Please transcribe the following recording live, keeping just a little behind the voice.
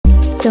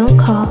Don't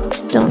call,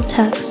 don't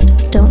text,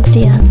 don't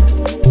DM.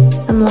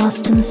 I'm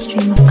lost in the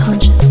stream of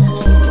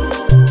consciousness.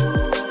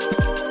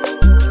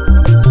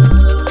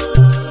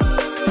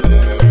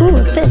 Ooh,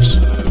 a fish.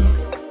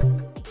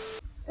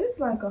 It's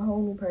like a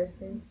whole new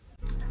person.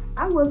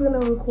 I was gonna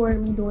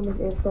record me doing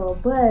this install,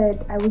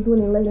 but I was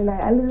doing it late at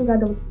night. I literally got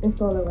done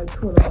installing at like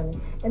 2 in the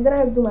morning. And then I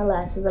had to do my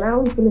lashes, and I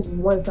only finished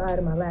one side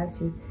of my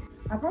lashes.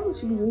 I probably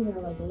should be leaving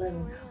at like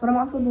 11, but I'm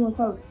also doing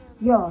clothes.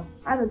 Y'all,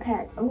 I have a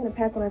pack. I'm gonna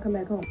pack when I come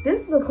back home. This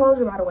is a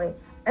closure, by the way.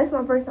 It's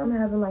my first time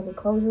having like a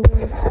closure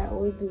wig. I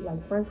always do like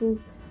frontals.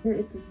 Here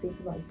it's a 6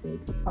 by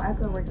 6. I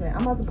couldn't work today.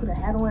 I'm about to put a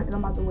hat on and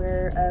I'm about to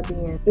wear a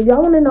band. If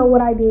y'all want to know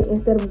what I did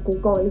instead of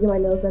going to get my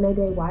nails done that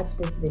day, watch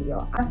this video.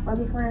 I have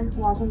other friends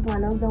who I was supposed to get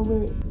my nails done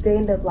with. They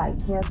end up like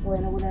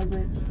canceling or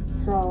whatever.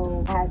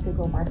 So I had to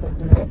go find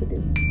something else to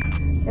do.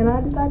 And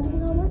I decided to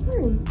hang out with my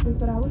friends and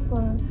so that was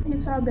fun.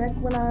 Hit y'all back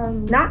when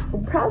I'm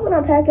probably when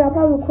I'm packing. I'll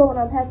probably record when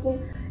I'm packing.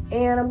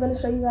 And I'm gonna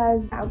show you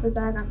guys outfits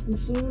that I got from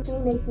Shein.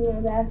 Shein makes me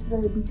an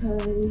ambassador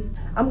because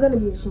I'm gonna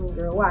be a Shein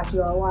girl. Watch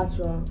y'all, watch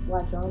y'all,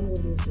 watch y'all. I'm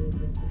gonna be a Shein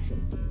girl for sure.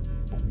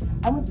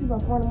 I went to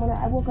about 4 in the morning.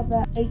 I woke up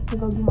at 8 to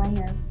go do my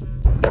hair.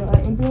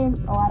 And then,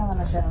 I don't have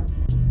my shirt on.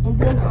 And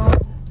then,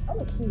 I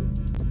look cute.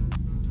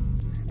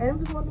 And if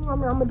there's one thing on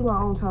me, I'm gonna do my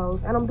own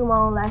toes. And I'm doing my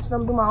own lashes.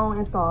 I'm doing my own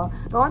install.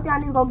 The only thing I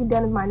need to go get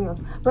done is my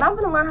nails. But I'm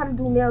gonna learn how to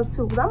do nails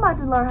too. Because I'm about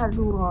to learn how to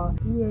do it all.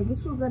 Yeah, get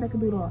you a girl that can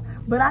do it all.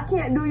 But I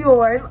can't do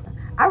yours.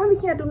 I really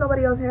can't do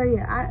nobody else's hair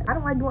yet. I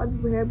don't like doing other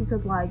people's hair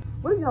because, like,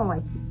 what if y'all don't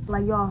like it?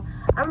 Like, y'all,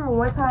 I remember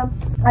one time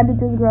I did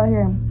this girl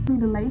hair. See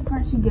the lace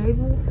front she gave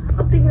me?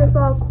 I'm thinking it's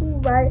all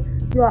cool, right?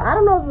 Y'all, I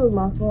don't know if it was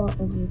my fault,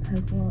 if it was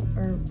her fault,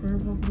 or her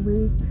fault for the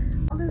wig.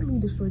 I literally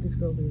destroyed this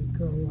girl wig,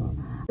 y'all.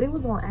 But it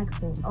was on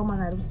accident. Oh my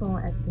god, it was so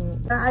on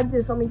accident. I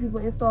did so many people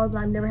installs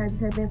and I've never had this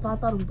headband, so I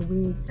thought it was the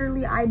wig.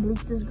 Literally, I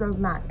bleached this girl's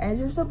knots, as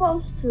you're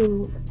supposed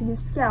to get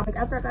scalp. Like,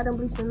 after I got done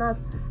bleaching the knots,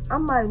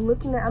 I'm like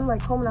looking at, I'm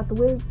like combing out the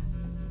wig.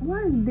 Why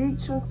is big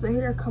chunks of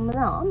hair coming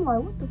out? I'm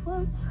like, what the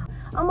fuck?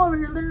 I'm over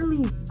here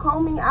literally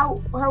combing out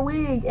her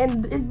wig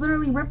and it's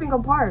literally ripping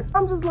apart.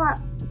 I'm just like,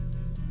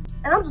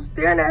 and I'm just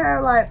staring at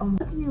her like, oh,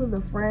 lucky he was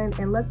a friend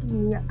and lucky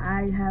me,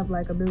 I have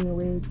like a billion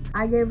wigs.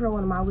 I gave her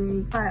one of my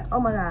wigs. Like, oh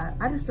my god,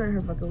 I destroyed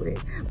her fucking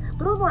wig.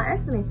 But it was on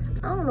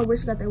accident. I don't know where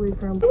she got that wig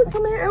from. It was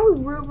some hair, it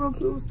was real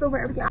cute, it was silver,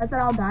 everything. I said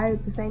I'll dye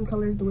it the same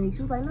color as the wig.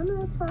 She was like, no,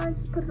 it's fine,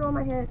 just put it on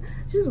my head.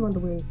 She just wanted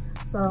the wig.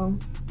 So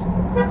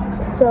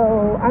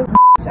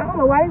I don't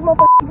know why these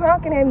motherfuckers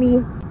honking at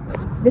me.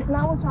 This is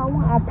not what y'all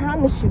want, I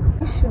promise you.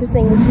 This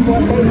ain't what you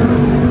want, baby.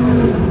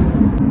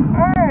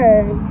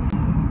 Alright.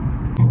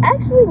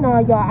 Actually, no,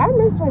 y'all. I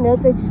miss when nail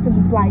techs used to be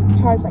like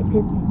charged like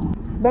 50.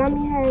 But I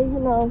mean, hey,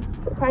 you know,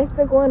 prices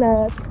are going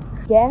up,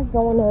 gas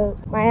going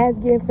up, my ass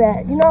getting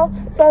fat, you know?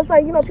 So it's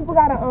like, you know, people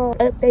gotta up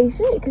they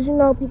shit, because you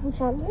know, people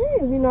trying to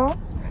live, you know?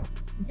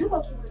 You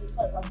look cute really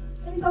stuck. Like,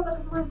 tell me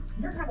something for real,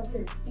 you're kind of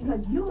weird.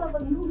 Because you know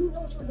what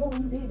you're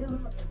doing, you did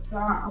this.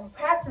 I'm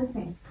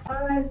practicing.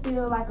 I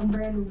feel like a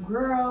brand new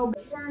girl,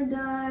 hair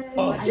done.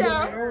 Oh,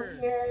 yeah.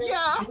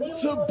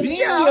 To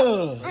be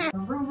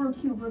real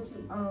cute.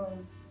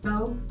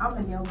 No, I'm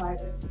a nail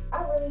biter.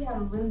 I really have a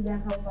really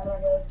bad problem biting my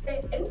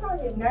nails. Anytime I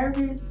get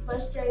nervous,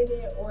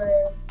 frustrated, or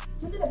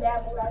just in a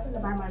bad mood, I tend to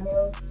bite my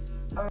nails.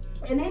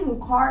 And then in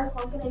cars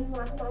honking at me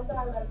when I come outside,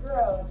 I'm like,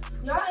 girl,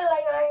 y'all act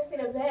like I ain't seen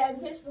a bad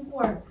bitch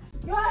before.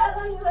 Y'all act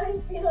like you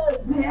ain't seen a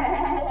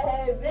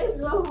bad bitch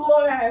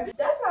before.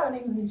 That's how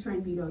niggas be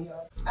treating me though,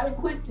 y'all. I be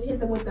quick to hit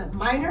them with the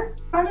minor.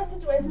 I'm in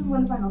situations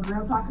when it's like a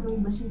girl talking to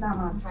me, but she's not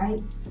my type.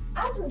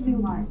 I just be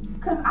like,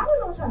 cause I don't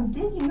know what I'm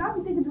thinking. I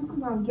be thinking just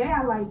cause I'm gay,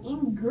 I like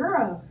any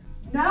girl.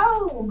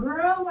 No,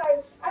 girl,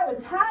 like, I have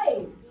a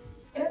type.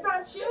 And it's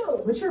not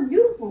you, but you're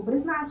beautiful, but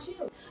it's not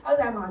you. I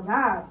was at my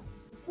job.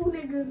 2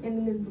 niggas and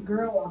then this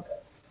girl walk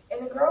up.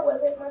 And the girl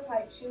wasn't my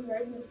type. She was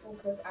very beautiful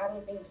because I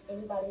don't think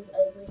anybody's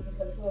ugly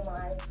because who am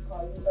I to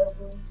call you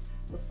ugly?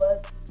 The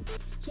fuck?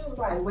 She was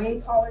like way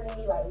taller than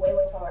me, like way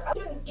taller.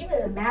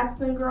 Even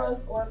masculine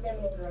girls or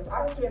feminine girls.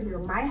 I don't care if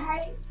you're my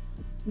height.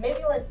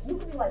 Maybe like you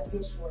could be like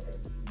this shorter.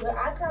 But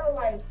I kind of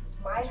like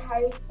my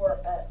height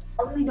or up.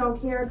 I really don't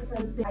care because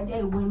I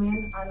date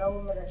women. I know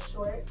women are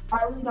short.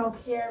 I really don't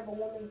care if a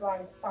woman's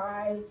like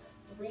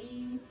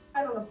 5'3".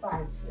 I don't know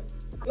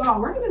 5'2".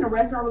 Y'all, working in a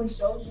restaurant really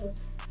shows you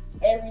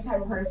every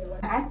type of person.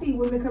 Like, I see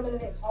women coming in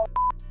there tall.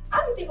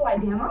 I be thinking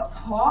like, damn, I'm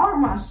tall or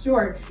am I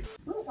short?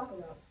 What am I talking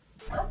about?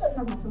 I started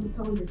talking about something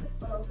totally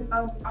different.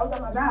 I was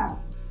at my job.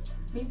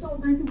 These 2 or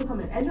 3 people come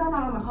in. As y'all know,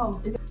 I'm a host.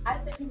 I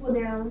sit people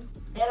down,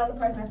 and I'm the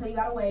person I tell you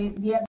gotta wait.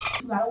 Yeah,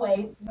 you gotta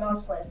wait. No, I'm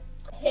just playing.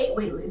 I hate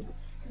waitlists.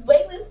 Because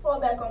waitlists fall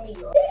back on me,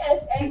 y'all.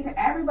 PSA to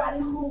everybody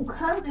who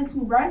comes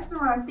into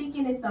restaurants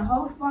thinking it's the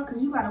host's fault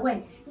because you gotta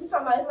wait. You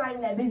talking about it's not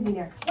even that busy in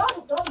there. Y'all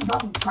be growling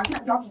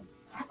at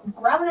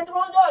the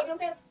wrong dog, you know what I'm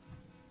saying?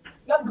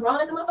 Y'all be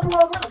growling at the motherfucking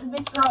wrong girl.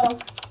 This bitch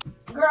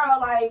girl,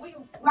 like,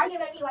 why you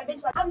at me like,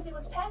 bitch, like, obviously,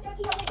 let's pack that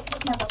here.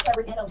 You have no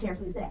service and no chairs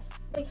for you to sit at.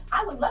 Like,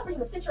 I would love for you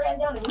to sit your ass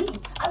down and leave.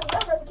 I would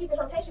love for us to keep this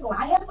rotation going.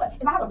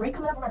 If I have a break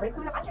coming up or my break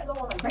coming up, I can't go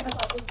on my break until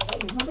I finish the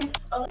waiting. You know what I'm saying?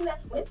 Looking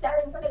at when it's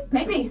Saturday and Sunday,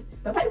 baby,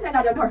 the So take this thing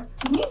out your door.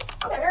 Me,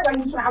 I'm having everybody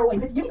trying to hour away,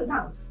 bitch. Give me some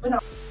time. But no.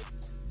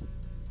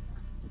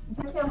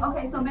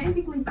 Okay, so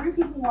basically 3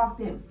 people walked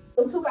in. It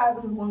was 2 guys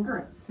and 1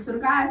 girl. So the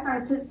guys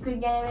started pit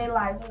spit game and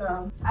like, you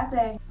know, I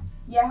said,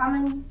 yeah, how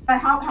many?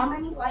 Like how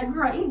many? Like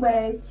girl,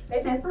 anyways,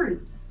 they said 3.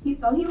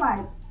 So he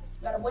like,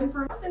 got a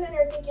boyfriend. I'm sitting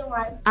there thinking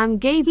like, I'm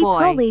gay boy.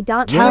 Probably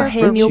don't Tell care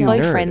him your you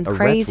boyfriend nerd, a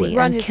crazy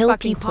reckless. and his kill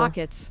fucking people.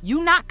 pockets.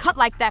 You not cut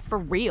like that for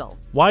real.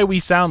 Why we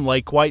sound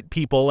like white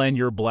people and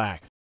you're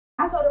black.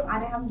 I told him I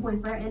didn't have a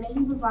boyfriend, and then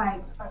he was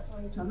like, can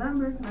I get your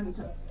number? Can I get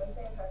your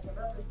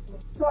number?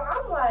 So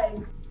I'm like,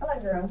 I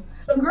like girls.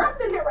 The girl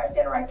standing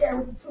right there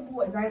with the 2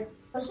 boys, right?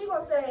 So she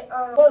gonna say,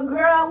 well,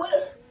 girl,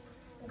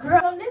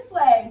 girl, this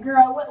way,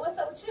 girl, what's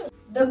up with you?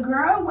 The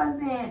girl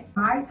wasn't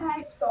my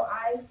type, so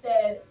I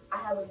said I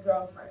have a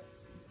girlfriend.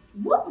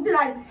 What did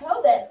I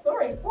tell that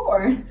story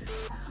for?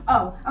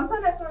 Oh, I'm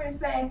telling that story to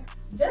say,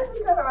 just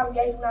because I'm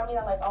gay do not mean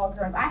I like all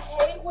girls. I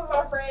hate when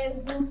my friends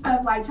do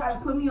stuff like try to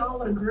put me on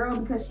with a girl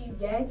because she's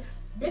gay.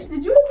 Bitch,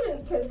 did you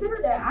even consider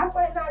that I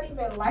might not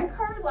even like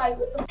her? Like,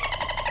 what the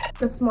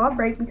A small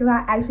break because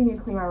I actually need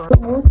to clean my room.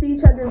 We'll see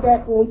each other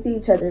back when we see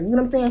each other. You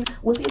know what I'm saying?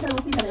 We'll see each other.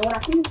 And when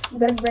I see you, you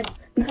better be ready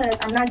because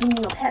I'm not giving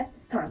you no pass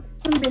this time.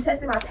 You've been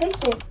testing my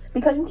patience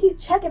because you keep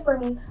checking for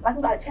me like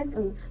you gotta check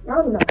for me.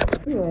 Y'all don't know.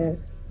 Anyways,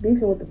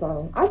 beefing with the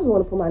phone. I just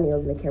want to put my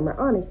nails in the camera,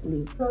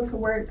 honestly. Go to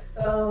work,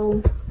 so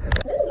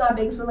this is not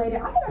Vegas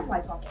related. I think I just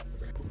like talking.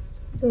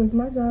 So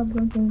my job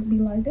going to be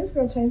like, this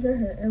girl change her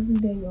hair every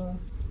day, y'all.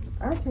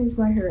 I change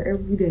my hair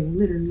every day,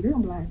 literally. They're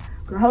like,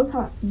 girl, hold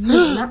on.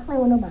 You're not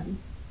playing with nobody.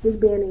 This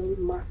band ain't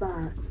leaving my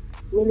side.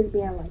 Me this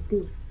band like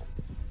this.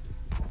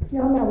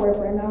 Yeah, I'm at work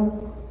right now.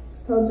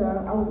 Told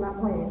y'all I was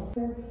not playing.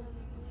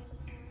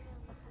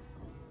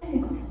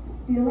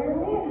 Still her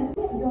man.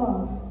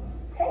 Y'all,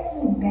 take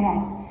me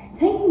back.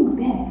 Take me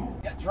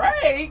back.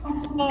 Drake?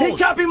 He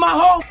copied my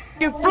whole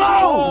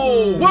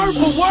flow! Word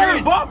for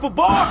word, bar for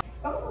bar!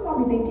 Sometimes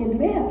I'll be thinking, do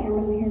they have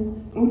cameras in here?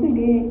 If they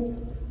did,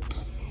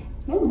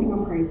 they would think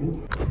I'm crazy.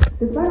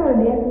 Despite all the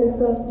dancing and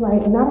stuff,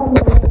 like, not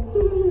only like,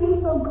 I'm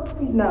so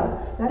goofy. No,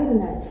 not even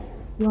that.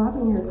 Yo, I've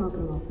been here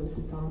talking about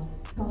social time.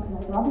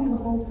 I'll be in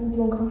the whole thing,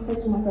 doing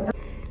conversation with myself.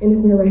 And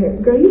this mirror right here.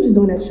 Girl, you just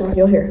doing that to show off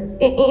your hair.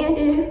 And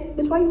is,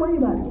 bitch, why you worry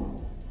about it?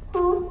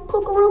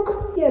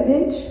 Pookarook? Yeah,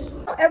 bitch.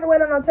 Don't ever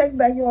wait on no text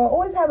back, y'all.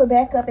 Always have a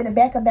backup and a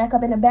backup,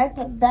 and a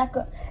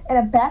backup, and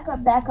a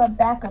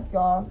backup,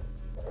 y'all.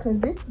 Cause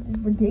this is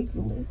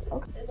ridiculous.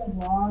 Okay, it's a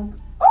vlog.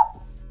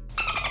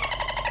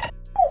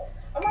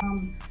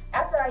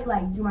 After I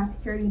like do my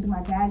security, do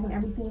my bag and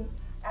everything,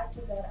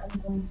 after that I'm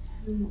going to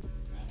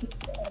take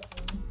the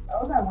editing. I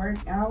was at work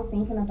and I was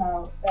thinking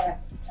about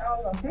that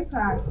challenge on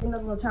TikTok. You know,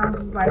 the little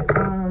challenges like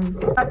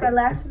that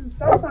lashes,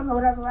 sometimes or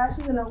whatever,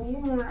 lashes in a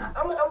wig.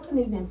 I'm putting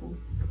an example.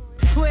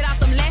 Put out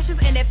some lashes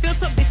and that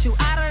filter, bitch, you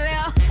out of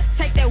there.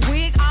 Take that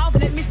wig off,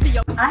 let me see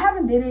your. I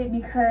haven't did it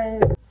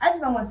because I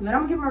just don't want to, and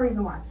I'm gonna give my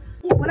reason why.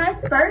 When I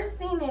first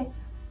seen it,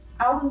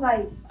 I was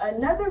like,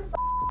 another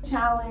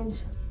challenge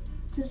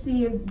to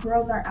see if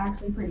girls are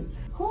actually pretty.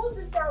 Who's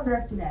the sound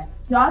directed at?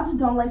 Y'all just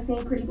don't like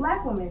seeing pretty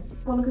black women.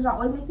 Well, because y'all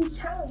always make these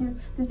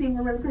challenges to see if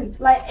we're really pretty.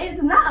 Like,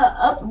 it's not an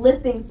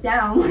uplifting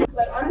sound.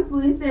 Like,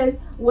 honestly, it says,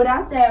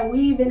 without that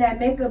weave and that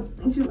makeup,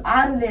 you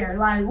out of there.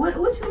 Like, what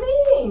you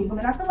mean? I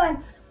mean, I feel like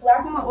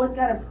black women always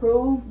gotta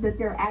prove that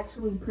they're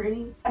actually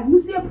pretty. Like, you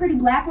see a pretty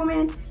black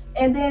woman,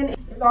 and then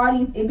it's all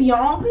these, it be your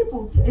own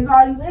people. It's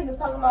all these niggas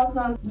talking about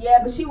some, yeah,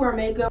 but she wear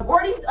makeup.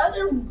 Or these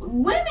other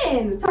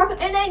women talking,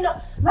 and they know,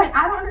 like,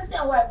 I don't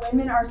understand why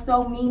women are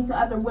so mean to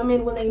other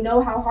women when they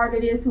know how hard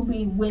it is to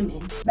be women.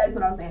 That's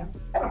what I'm saying.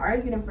 I've been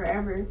arguing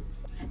forever.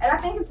 And I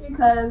think it's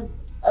because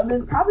of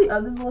this, probably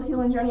of this little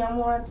healing journey I'm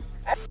on.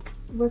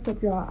 What's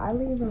up, y'all? I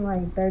leave in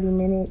like 30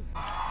 minutes.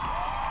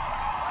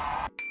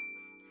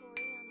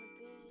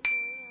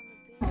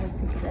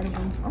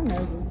 I'm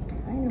nervous.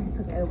 I ain't never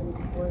took an edible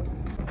before.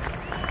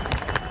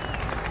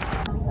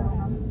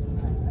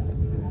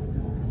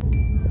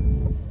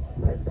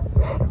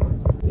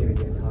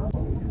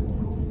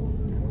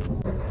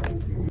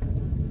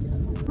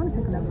 I'm gonna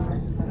take another one,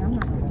 but I'm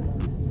not gonna.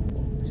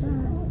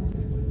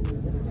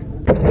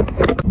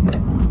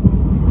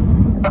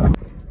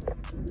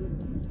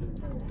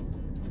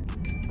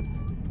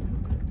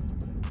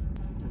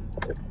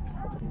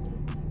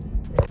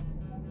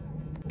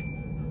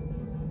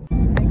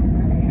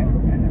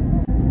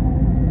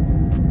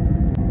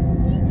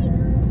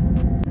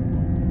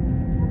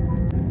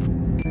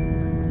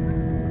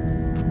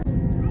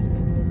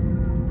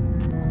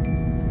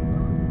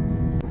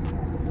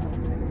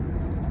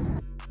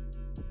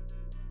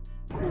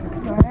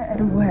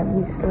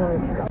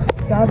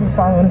 Y'all been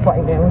following this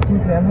white man with these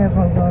damn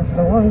headphones on for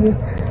the longest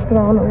because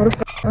I don't know where the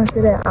f I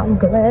said that. I'm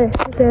glad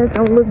she said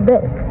don't look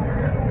back.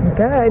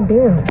 God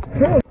damn.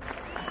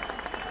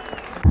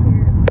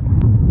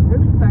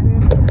 Really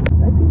excited.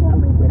 Let's see what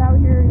liquid out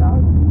here,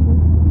 y'all see.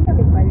 I'm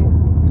excited.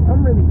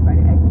 I'm really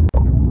excited actually.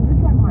 This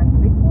is like my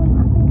 6th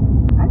one, I think.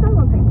 I said I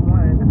was gonna take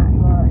one.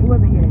 It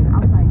wasn't hitting. I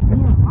was like,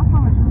 damn, my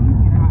time was really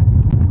easy.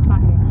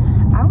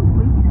 I was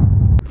sleepy though.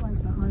 It's like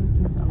the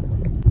hardest thing to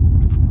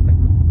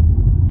open.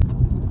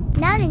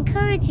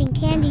 encouraging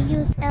candy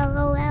use,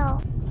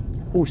 LOL.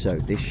 Also,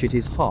 this shit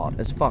is hard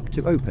as fuck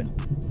to open.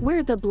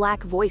 Where the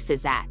black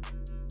voices at?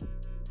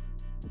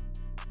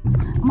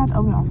 I'm about to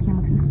open it off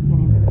camera because this is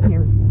getting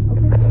embarrassing,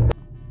 okay?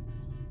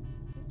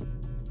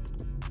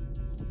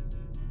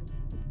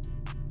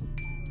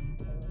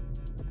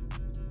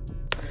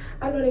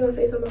 I know they're gonna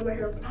say something about my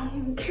hair, but I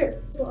don't care.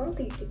 Well, I don't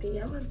think you can.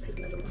 I want to take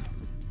another one.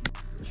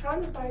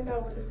 Trying to find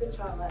out what the sit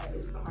y'all at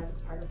is the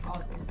hardest part of all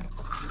of this.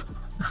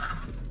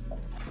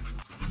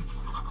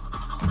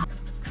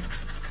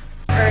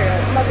 Alright,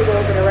 I'm about to go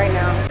over there right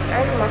now.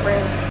 I ain't with my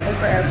friends in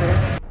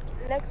forever.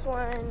 Next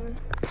one.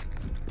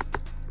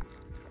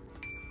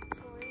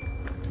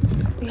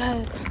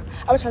 Guys,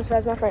 I was trying to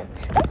surprise my friend.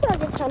 That's what I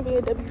get for trying to be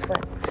a W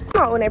friend.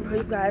 My old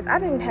neighborhood, guys. I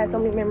didn't have so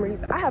many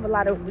memories. I have a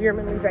lot of weird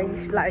memories right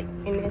like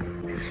in this.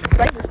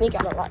 I used to sneak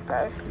out a lot,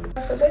 guys.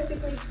 So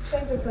basically,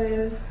 change of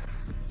plans.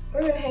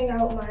 We're gonna hang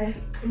out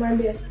with my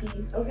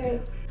besties, okay?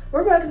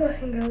 We're about to go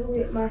hang out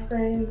with my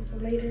friends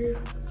later.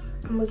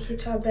 I'm gonna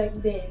hit y'all back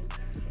then.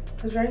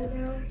 Cause right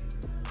now,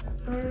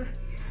 I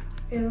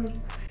am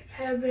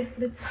having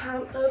the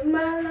time of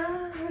my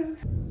life.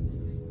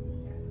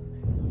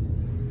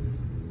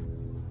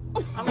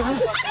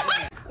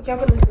 Okay, I'm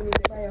gonna listen to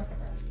music right now.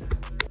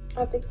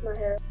 I fixed my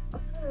hair.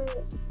 I'm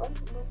with my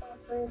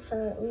friends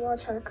we all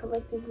trying to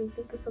collectively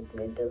think of something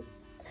to do.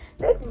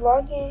 This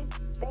vlogging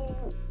thing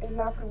is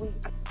not for the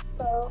week.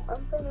 So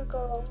I'm gonna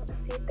go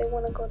see if they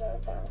wanna go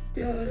downtown.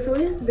 Yeah, so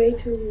it is day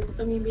 2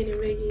 of me being in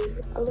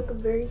Vegas. I look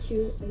very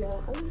cute,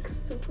 y'all. I look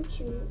super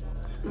cute.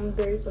 I'm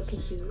very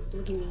fucking cute.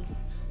 Look at me.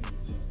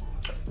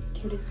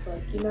 Cute as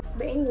fuck, you know?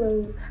 But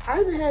anyway, I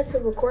haven't had to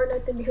record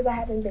nothing because I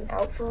haven't been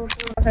out for I'm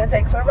gonna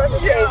take some. I'm about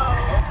to take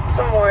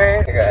some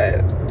more.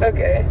 Good.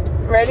 Okay.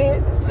 Ready,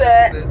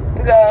 set,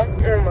 go.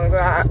 Oh my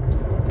god.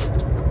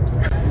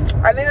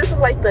 I think this is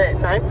like the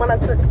 9th one I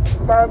took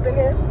Bob in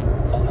here.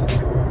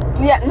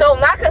 Yeah, no,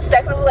 not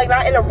consecutively, like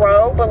not in a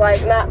row, but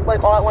like not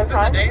like all at one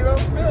time.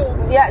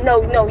 Yeah,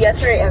 no,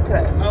 yesterday and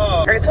today.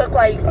 Oh. It took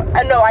like,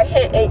 I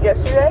hit 8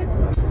 yesterday.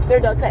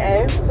 They're Delta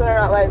A, so they're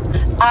not like,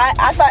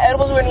 I thought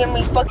edibles were gonna get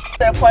me fucked to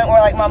the point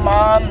where like my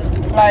mom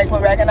like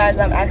would recognize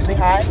I'm actually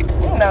high.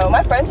 No,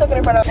 my friend took it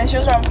in front of, and she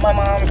was around my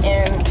mom,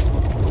 and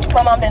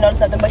my mom didn't notice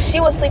nothing, but she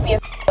was sleepy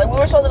as like we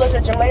were supposed to go to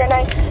the gym later at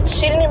night.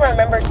 She didn't even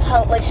remember she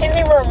didn't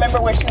even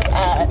remember where she was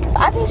at.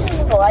 I think she was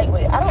just a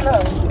lightweight. I don't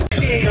know.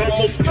 Look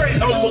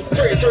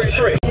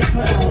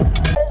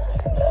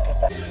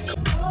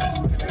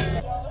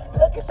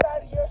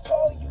inside of your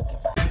soul, you can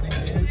find it.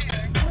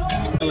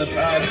 Let's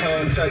eye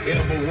contact in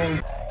the room.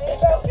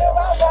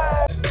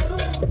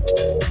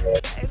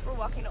 We're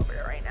walking over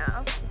there right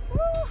now.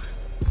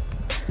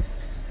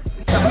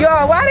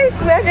 Y'all, why they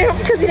smacking him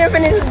because he didn't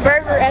finish his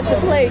burger at the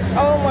place?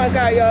 Oh my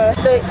god, y'all.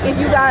 If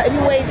you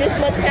weigh this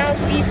much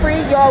pounds, you eat free,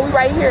 y'all, we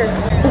right here.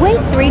 Weigh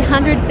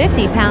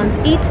 350 pounds,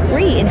 eats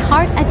free in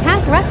Heart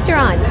Attack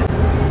Restaurant.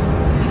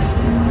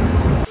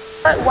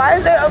 Why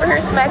is they over here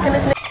smacking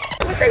this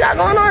nigga? What they got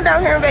going on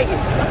down here in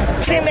Vegas?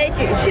 She didn't make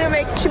it.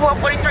 She won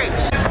 43.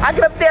 I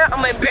get up there,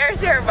 I'm gonna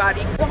embarrass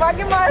everybody. If I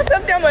get my ass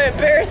up there, I'm gonna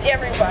embarrass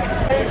everybody.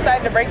 I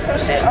decided to break some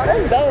shit. Oh,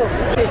 that's dope.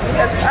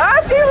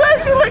 Oh,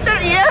 she looked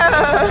at it.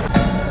 Yeah.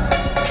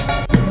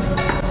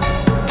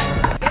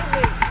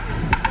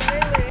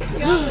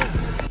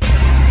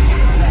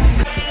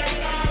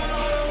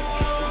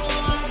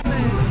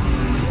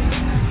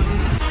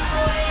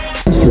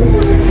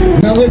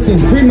 Now listen,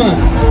 Fremont,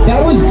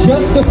 that was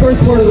just the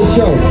first part of the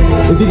show.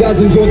 If you guys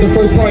enjoyed the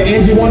first part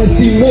and you want to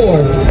see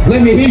more,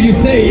 let me hear you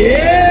say,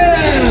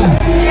 yeah!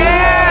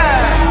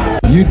 Yeah!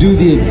 You do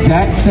the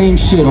exact same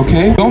shit,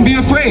 okay? Don't be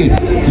afraid.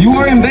 You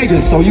are in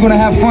Vegas, so you're gonna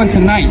have fun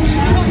tonight.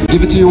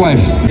 Give it to your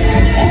wife.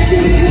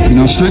 You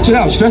know, stretch it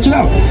out,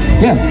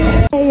 Yeah.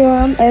 Hey, yo,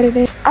 I'm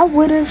editing. I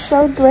would have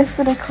showed the rest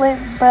of the clip,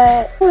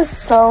 but it was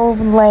so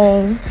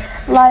lame.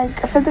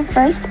 Like, for the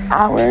first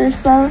hour or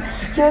so,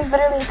 he was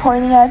literally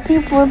pointing at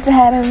people to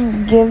have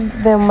him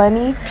give them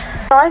money.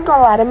 I ain't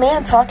gonna lie, the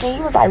man talking,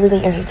 he was like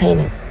really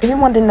entertaining. If you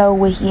wanted to know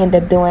what he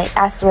ended up doing,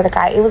 I swear to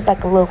God, it was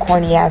like a little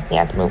corny ass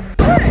dance move.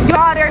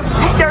 Y'all, they're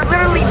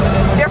literally,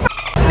 they're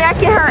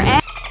smacking her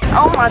ass.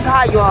 Oh my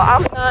God, y'all,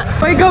 I'm not.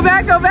 Wait, go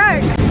back.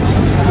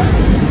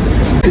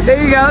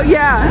 There you go,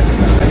 yeah.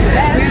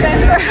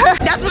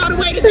 That's not the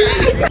way to do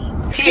it.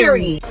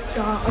 Period.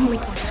 Y'all, I'm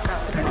waiting for this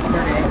girl with her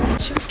name.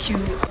 She was cute.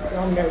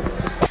 I'm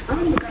nervous. I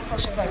don't even got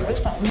such like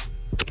this time.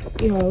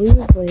 Yo, we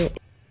was lit.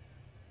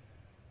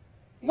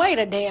 Wait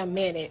a damn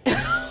minute.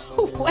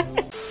 What?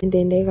 And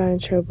then they got in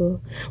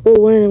trouble. Well,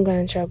 one of them got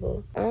in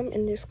trouble. I'm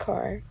in this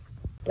car,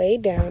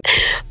 laid down.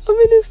 I'm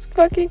in this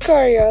fucking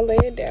car, y'all,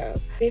 laying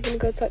down. They finna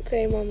go talk to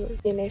their mama,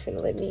 and they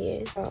finna let me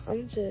in.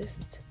 I'm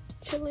just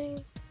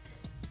chilling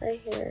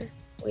right here,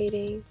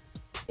 waiting.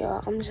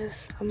 Y'all, I'm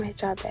gonna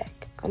hit y'all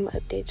back. I'm gonna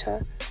update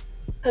y'all.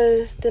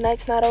 Cause the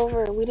night's not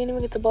over. We didn't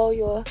even get to bowl,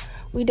 y'all.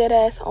 We dead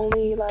ass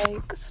only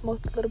like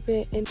smoked a little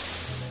bit and